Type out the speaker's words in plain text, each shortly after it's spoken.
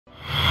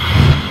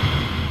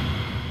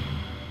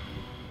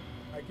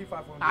keep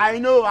 500. I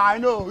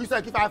know. You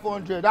said keep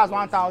 500. That's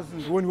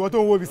 1,000. When you want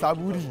to work with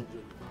Saburi.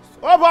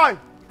 Oh boy,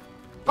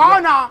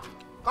 come now.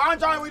 Come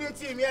join with the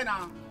team here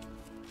now.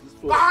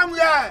 Come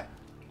here.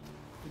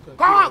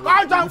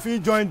 Come join. If you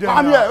join them,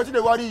 come here. What's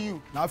the worry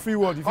you? Now free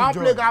word. If you come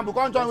join. play gamble.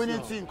 Come join with the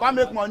team. Come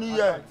make money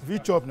here. If you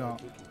chop now.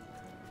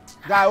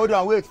 Guy, hold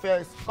on. Wait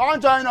first.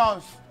 Come join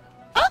us.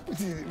 Hey,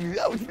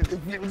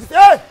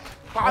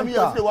 come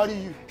here. What's the worry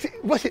you?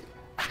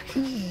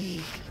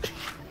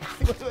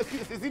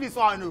 See this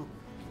one, no.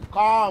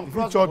 Come,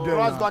 cross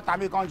got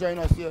to come join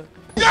us here.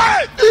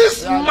 Yeah,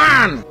 this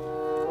man.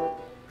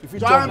 If you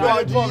join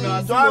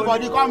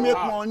body, come make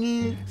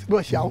money.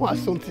 But I want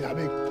something, I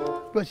beg.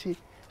 But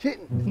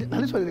now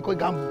this one they call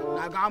gamble.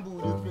 Na gamble,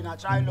 we play na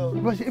try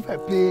love. But if I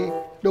play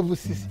double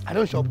six, I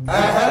don't shop. Na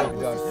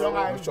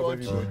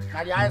the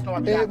highest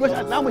number. But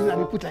how much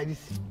they put like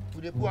this?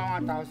 We dey put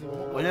 1,000.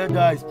 Oh yeah,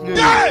 guys, play.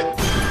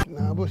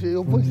 Nah, but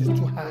your voice is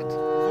too hard.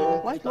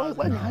 Why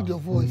you hide your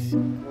voice?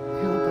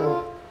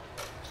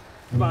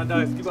 Give on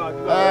dice, give on.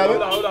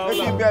 Hold on.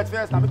 Make him bet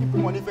first now, make him put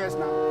money first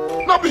now.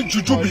 Not be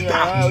juju be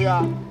that.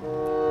 Yeah.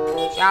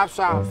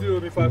 Sharp. 0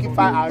 be 5. Keep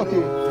 5.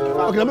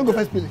 Okay, let me go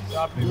first play.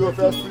 You go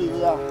first play,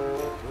 yeah.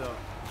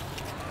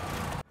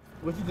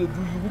 What did they do?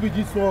 You will be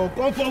this one.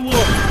 Come forward.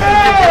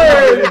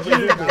 Hey!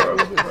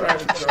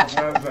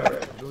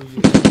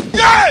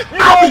 Yeah!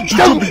 Not be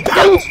juju be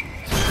that.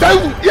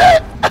 Yeah.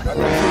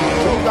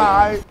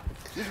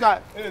 This guy.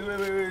 Hey,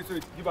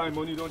 wait. Give her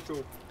money, don't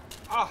choke.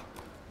 Ah.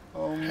 I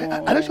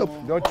don't shop.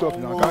 Don't chop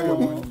now. Carry your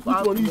money.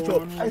 Which one you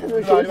chop? I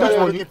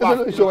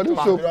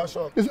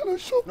don't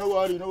shop. No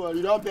worry. You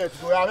don't bet.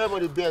 So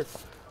everybody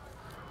bets.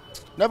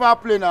 Never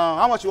play now.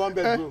 How much you want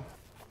bet, bro?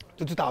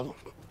 2,000.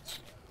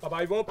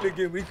 Baba, if you want play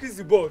game, increase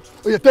the board.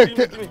 Oh yeah, take.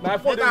 My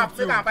phone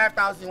Take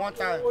 5,000 one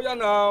time. Oh yeah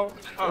now.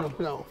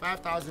 No.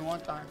 5,000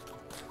 one time.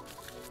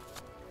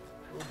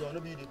 Hold on,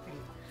 nobody dey play.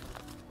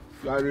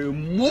 You are a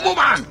mumu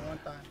man. One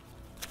time.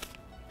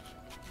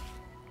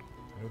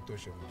 Don't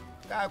touch your money.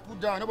 Guy, put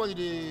down. Nobody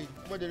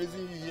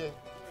reason you here.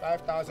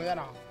 5,000 here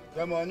now.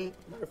 Your money.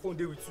 My phone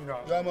dey with you now.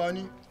 Your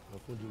money.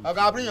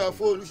 Okay, bring your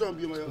phone. You shouldn't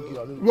be my.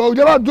 Bro,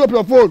 never drop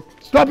your phone.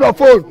 Drop your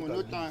phone.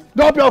 No time.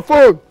 Drop your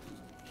phone.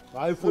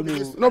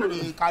 iPhone.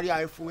 Nobody carry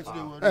iPhone.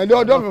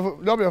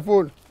 Drop your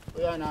phone.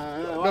 Yeah,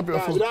 nah. Drop your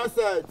phone. You don't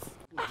set.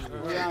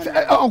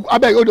 I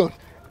beg, hold on.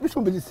 Which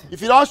one be this?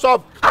 If you don't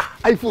shop,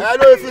 iPhone.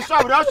 hello. If you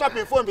shop, you don't shop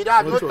your phone. Be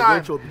that. No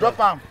time. Drop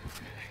am.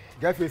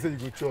 Get face you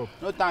go chop.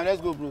 No time. Let's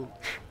go, bro.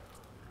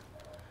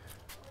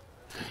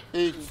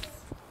 8.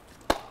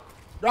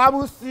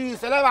 Double C.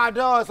 Select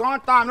doors. One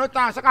time. No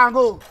time. Second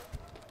go.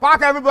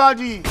 Park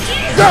everybody.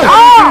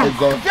 Oh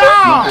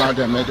God! Not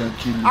them, let them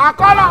kill you. I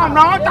call am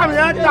now. One time you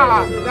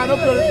enter. They no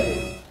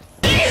play.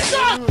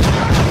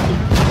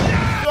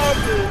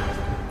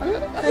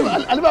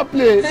 I never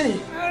play. You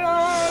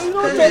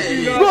don't talk to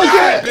you. Bro, I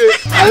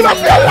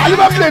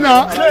never play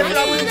now.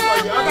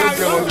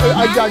 I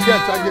get.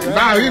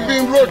 Now he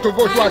been road to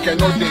go to work and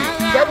no day.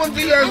 70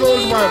 years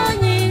old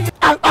man.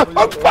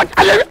 What's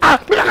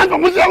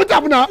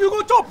up now? You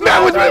go chop.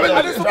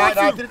 I dey support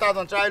you.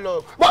 3,000. Try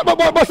love.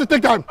 Boss,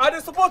 take time. I dey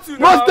support you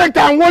now. Boss, take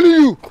time. Warning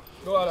you.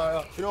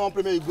 No. If you don't want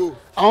to play, make you go.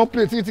 I won't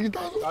play 3,000.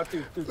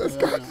 Let's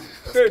go.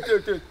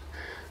 Take.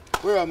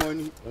 Where your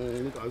money? I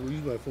will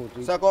use my phone.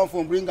 Second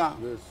phone, bring am.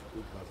 Yes,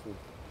 take my phone.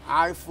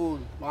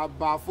 iPhone. My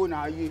bad phone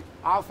na you.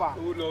 Alpha.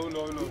 Hold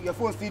on. Your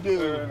phone still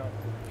there.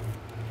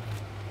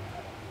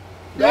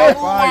 Yeah,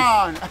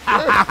 one.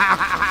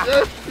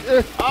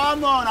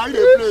 Come on, how you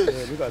dey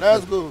play?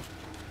 Let's go.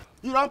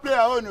 You don't play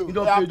your own. You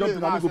don't play.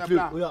 I go play.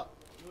 Oh yeah.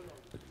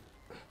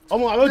 I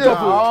don't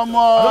chop.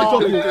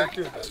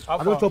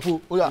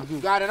 Oh yeah.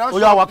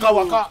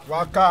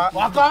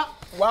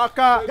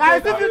 Waka.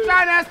 Guys, if you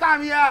try next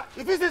time here,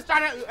 if you still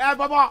try,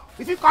 Baba,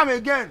 if you come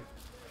again,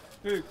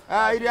 it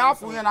dey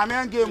happen here na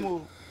main game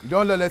o.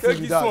 Don't let us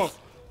see that.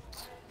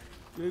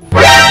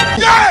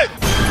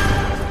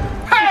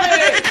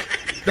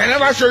 They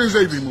never show you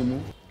say be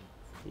mumu.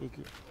 Take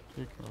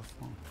your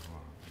phone.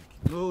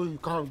 No, you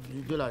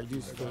can't do like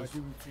this.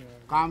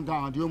 Calm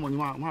down. Do your money.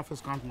 Man,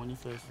 first count money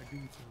first. 1,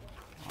 2,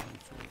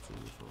 3,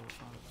 4,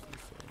 5,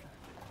 6,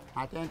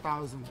 7.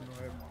 10,000.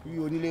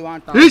 You only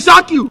 1,000. He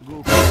shock you.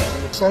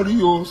 Sorry,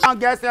 yo. Don't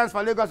get sense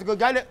for Lagos. You go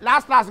get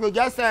last. You go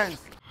get sense.